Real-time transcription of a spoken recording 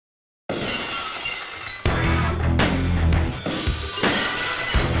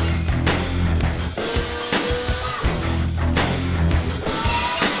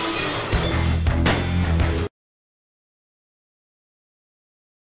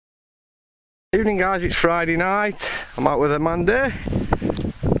Evening guys, it's Friday night. I'm out with Amanda,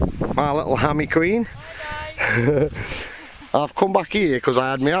 my little hammy queen. I've come back here because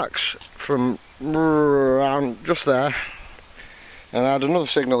I had my axe from around just there and I had another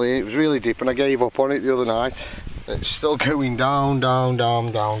signal here. It was really deep and I gave up on it the other night. It's still going down, down,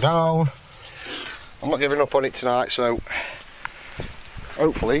 down, down, down. I'm not giving up on it tonight, so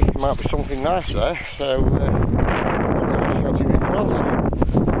hopefully it might be something nice there. So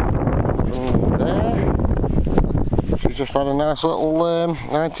we just had a nice little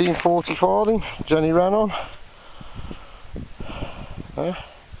 1944 thing Jenny ran on. Nice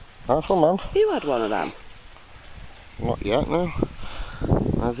one, man. You had one of them? Not yet, no.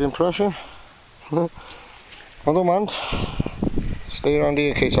 That's the impression. Well done, man. Stay around here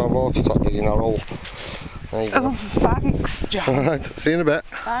in case I've also stopped digging that hole. There you go. Oh, thanks, John. Alright, see you in a bit.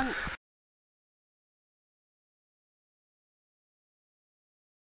 Thanks.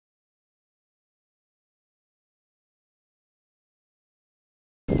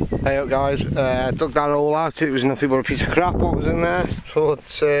 Hey up guys, dug that hole out. It was nothing but a piece of crap what was in there, so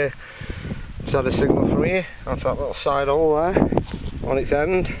it's just had a signal from here. That's that little side hole there on its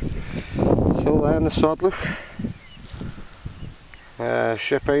end, still there in the sod, look.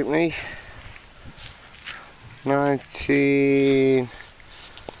 Ship halfpenny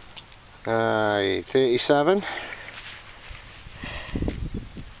 1937.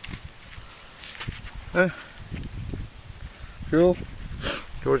 Cool.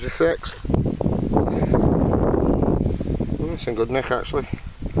 Georgians 6. That's in good nick actually.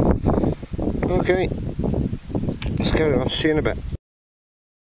 Okay, let's carry on, see you in a bit.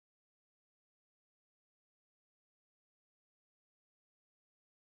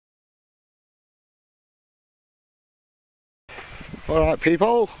 Alright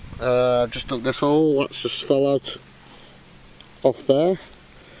people, I've just dug this hole, that's just fell out off there.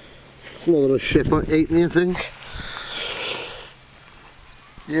 It's another ship halfpenny I think.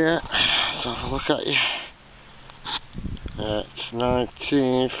 Yeah, let's have a look at you. It's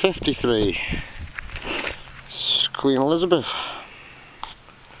 1953. It's Queen Elizabeth.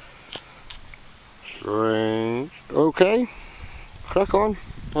 Strange. Okay, crack on.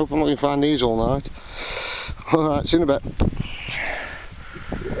 Hope I'm not going to find these all night. Alright, see you in a bit.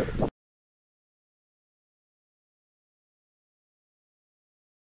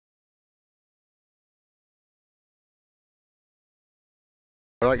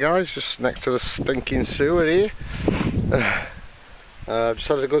 Right guys, just next to the stinking sewer here. Just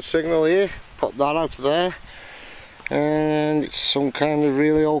had a good signal here, popped that out of there, and it's some kind of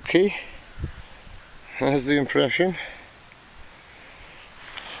really old key. That's the impression.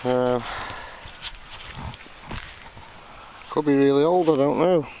 Could be really old, I don't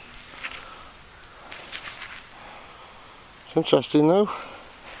know. It's interesting though.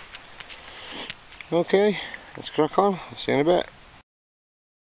 Okay, let's crack on, I'll see you in a bit.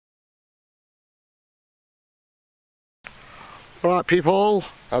 Right people,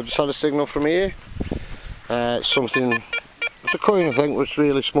 I've just had a signal from here. It's something, it's a coin I think, which is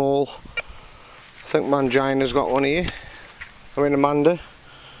really small. I think Mangina's got one here. I mean Amanda.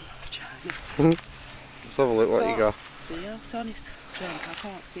 Let's have a look what you got. See out on it. I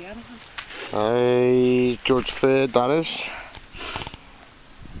can't see anything. I judge third that is.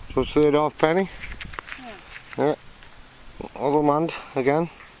 Judge third halfpenny. Yeah. Other man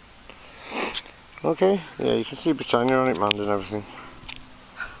again. Okay, yeah, you can see Britannia on it, man, and everything.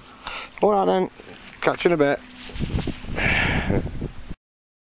 Alright then, catch you in a bit.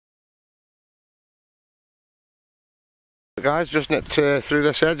 Guys, just nipped through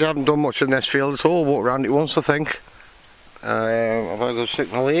this edge. I haven't done much in this field at all, walked around it once I think. I've had a good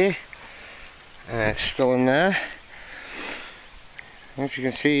signal here. It's still in there. If you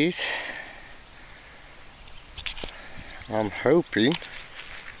can see it. I'm hoping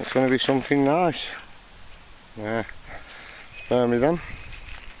it's going to be something nice. Yeah, spare me then.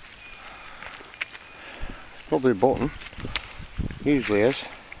 Probably a button. Usually is.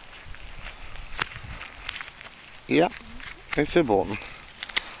 Yep, it's a button.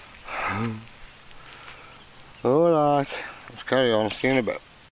 Alright, let's carry on, see you in a bit.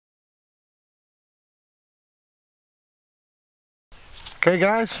 Okay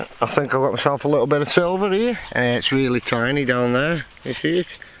guys, I think I've got myself a little bit of silver here. It's really tiny down there, you see it?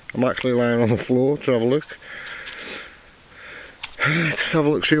 I'm actually lying on the floor to have a look. Let's have a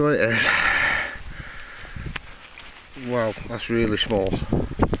look, see what it is. Wow, that's really small.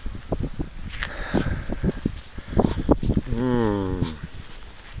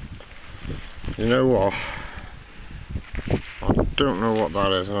 You know what? I don't know what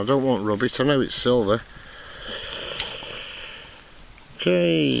that is, and I don't want rubbish. I know it's silver.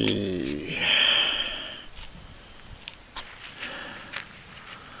 Okay.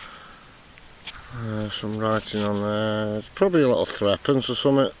 some writing on there. It's probably a little threepence or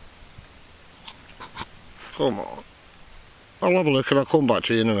something. Come on. I'll have a look and I'll come back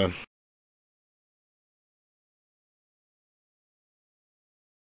to you in a minute.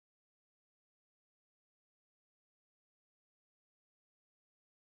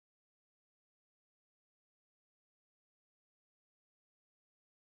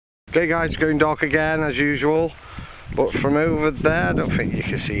 Okay guys, it's going dark again as usual, but from over there I don't think you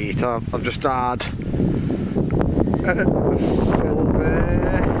can see it. I've just had silver,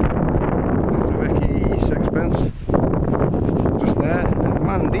 the VICKY sixpence, just there, and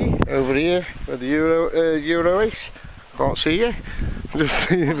Mandy over here with the Euro Ace. Can't see you, just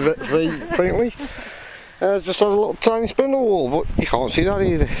see you very faintly. Just had a little tiny spindle whorl, but you can't see that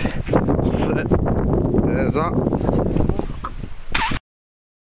either. There's that.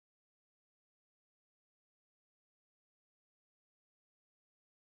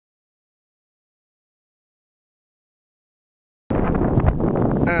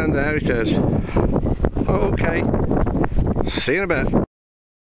 And there it is. Okay, see you in a bit.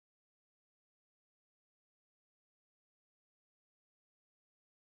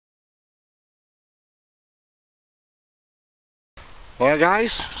 Alright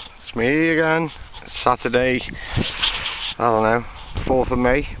guys, it's me again. It's Saturday, I don't know, 4th of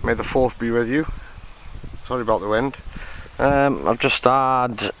May. May the 4th be with you. Sorry about the wind. I've just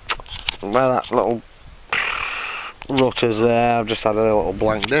had, where that little rut is there, I've just had a little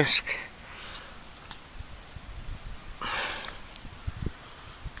blank disc.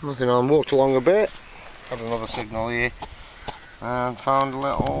 Nothing on, walked along a bit, had another signal here, and found a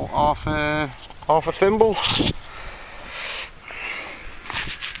little half a thimble.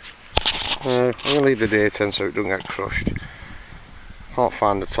 I'm going to leave the date in so it doesn't get crushed. Can't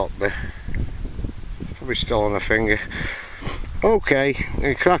find the top bit. Probably still on a finger. Okay,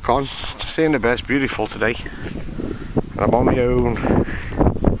 we crack on. See you in a bit, it's beautiful today. And I'm on my own.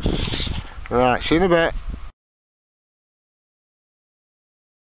 Right, see you in a bit.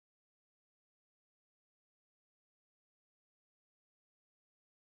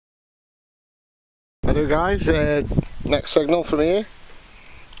 Hello guys, next signal from here.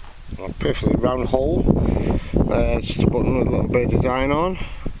 A perfectly round hole. Just a button with a little bit of design on.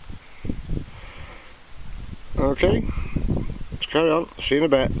 Okay, let's carry on. See you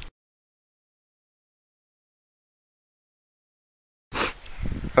in a bit.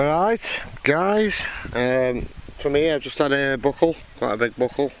 Alright, guys, from here I've just had a buckle, quite a big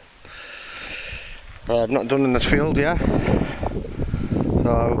buckle. I've not done in this field yet,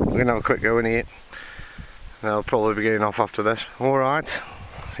 so we're going to have a quick go in here. I'll probably be getting off after this. Alright,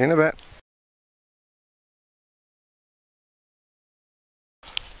 see you in a bit.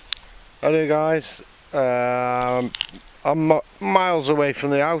 Hello guys, I'm miles away from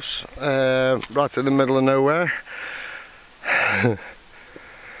the house, right in the middle of nowhere.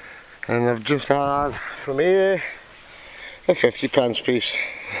 And I've just had from here a 50p piece,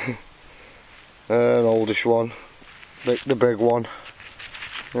 an oldish one, the big one.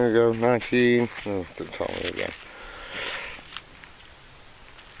 There we go, 19, oh, don't tell me again.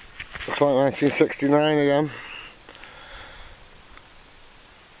 Looks like 1969 again.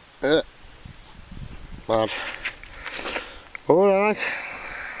 Yeah, mad. Alright,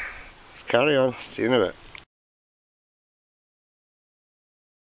 let's carry on, see you in a bit.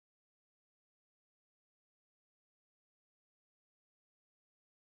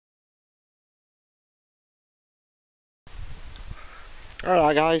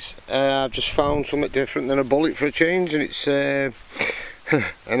 Alright guys, I've just found something different than a bullet for a change, and it's an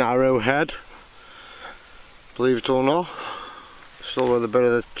arrowhead, believe it or not, still with a bit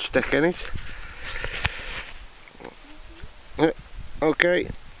of the stick in it. Okay,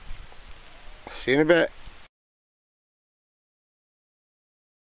 see you in a bit.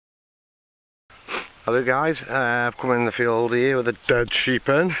 Hello guys, I've come in the field here with a dead sheep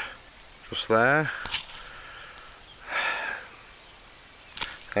in, just there.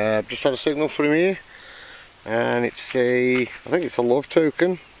 I've just had a signal from here, and it's I think it's a love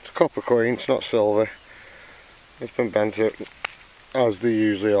token. It's a copper coin, it's not silver. It's been bent up as they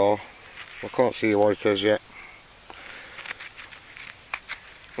usually are. I can't see what it is yet.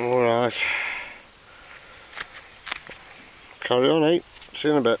 Alright, carry on, eh? See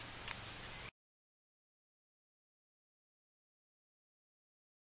you in a bit.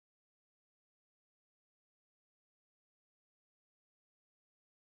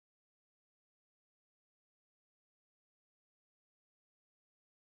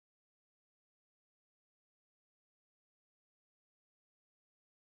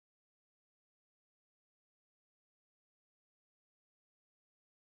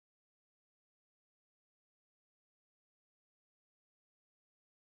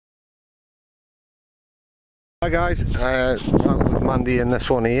 Hi guys, that was Mandy in this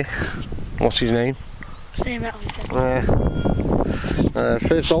one here. What's his name? Same metal, he said.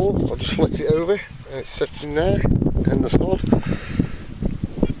 First hole, I just flicked it over and it sits in there, in the stud.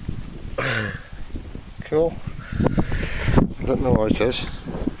 Cool. I don't know what it is.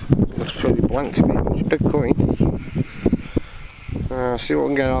 Looks pretty blank to me. It's a big coin. See what we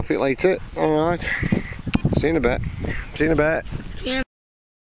can get off it later. Alright. See you in a bit. See you in a bit. Yeah.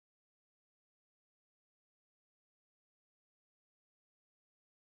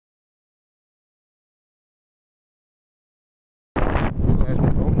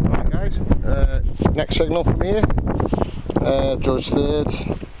 Right guys, next signal from here, Judge third,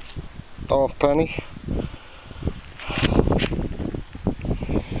 half penny.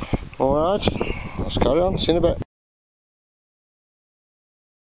 Alright, let's carry on, see you in a bit.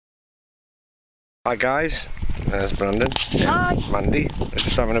 Hi guys, there's Brandon. Hi. Mandy, they're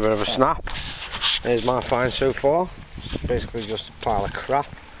just having a bit of a snap. Here's my find so far. It's basically just a pile of crap.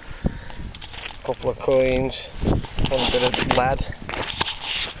 A couple of coins, a bit of lead.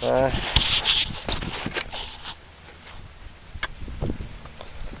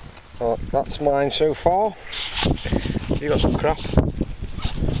 Well, that's mine so far. You got some crap.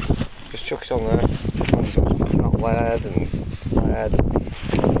 Just chuck it on there. You've got some crap lead and lead.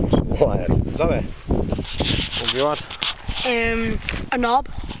 Lead. Is that it? What have you had? A knob.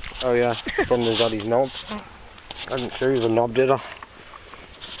 Oh yeah, Brandon's had his knob. I didn't show you the knob, did I?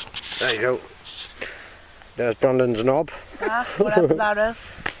 There you go. There's Brandon's knob. Ah, whatever that is.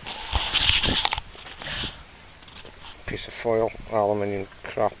 Piece of foil, aluminium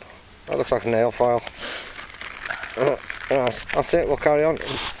crap. That looks like a nail file. That's it, we'll carry on.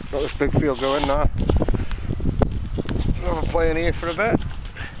 Got this big field going now. We'll have a play in here for a bit.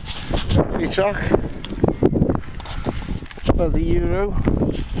 E-TRAC. For the Euro.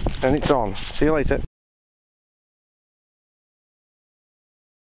 And it's on. See you later.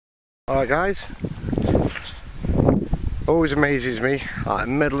 Alright guys. Always amazes me, like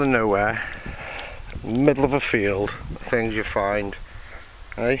middle of nowhere, middle of a field, things you find.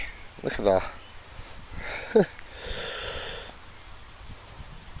 Hey, look at that.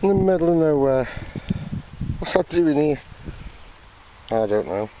 In the middle of nowhere. What's that doing here? I don't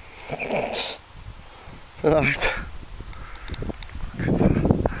know. Right.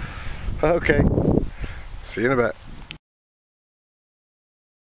 Okay. See you in a bit.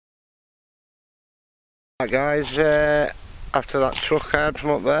 Right guys, after that truck I had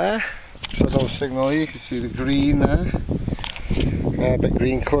from up there, so no signal here, you can see the green there, a bit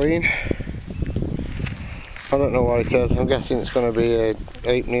green coin. I don't know what it is, I'm guessing it's going to be a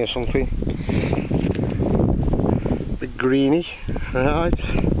halfpenny or something. Bit greeny, right,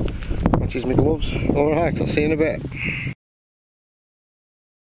 matches my gloves. Alright, I'll see you in a bit.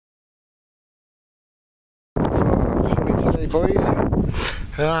 Sunny today boys.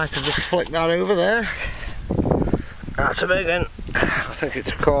 Right, I've just flicked that over there. That's a big one. I think it's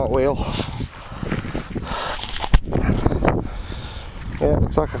a cartwheel. Yeah, it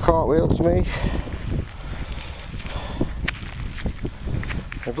looks like a cartwheel to me.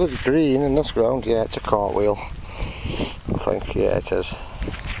 A bloody green in this ground. Yeah, it's a cartwheel. I think, yeah, it is.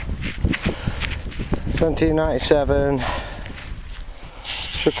 1797.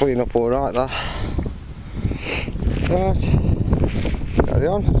 Should clean up alright, that. Right. Carry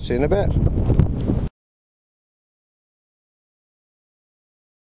on. See you in a bit.